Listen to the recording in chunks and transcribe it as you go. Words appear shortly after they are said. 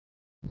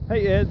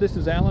Hey Ed, this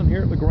is Alan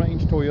here at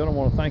LaGrange Toyota. I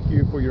want to thank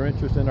you for your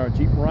interest in our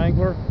Jeep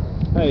Wrangler.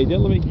 Hey,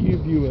 then let me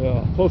give you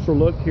a closer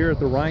look here at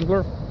the Wrangler.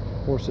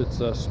 Of course,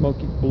 it's a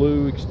smoky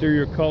blue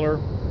exterior color.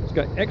 It's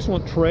got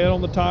excellent tread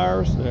on the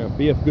tires. They're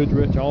BF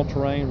Goodrich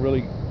all-terrain,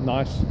 really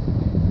nice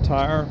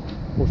tire.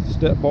 Of course, the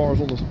step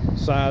bars on the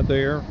side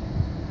there.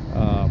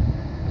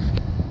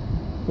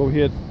 Go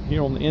ahead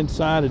here on the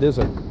inside. It is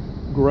a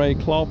gray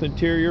cloth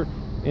interior,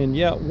 and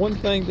yeah, one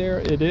thing there,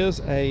 it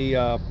is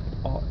a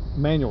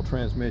manual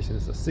transmission.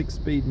 It's a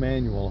 6-speed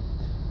manual,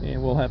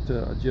 and we'll have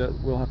to adjust.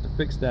 We'll have to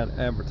fix that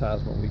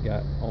advertisement we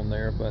got on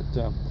there. But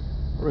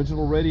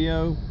original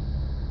radio.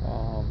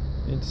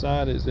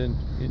 Inside is in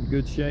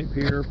good shape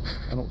here.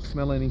 I don't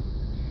smell any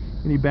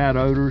bad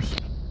odors.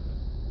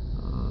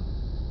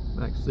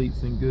 Back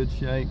seat's in good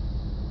shape.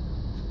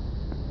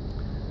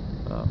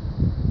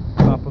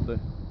 Top of the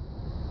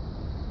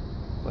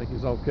I think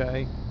is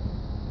okay.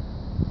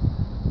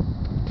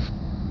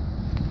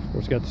 Of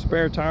course, got the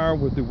spare tire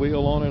with the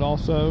wheel on it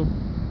also.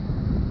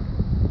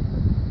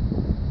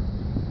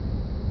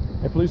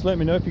 Hey, please let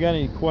me know if you got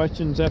any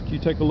questions after you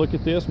take a look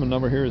at this. My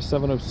number here is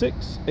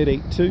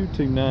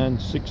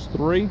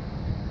 706-882-2963.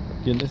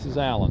 Again, this is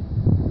Alan.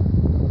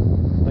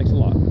 Thanks a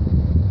lot.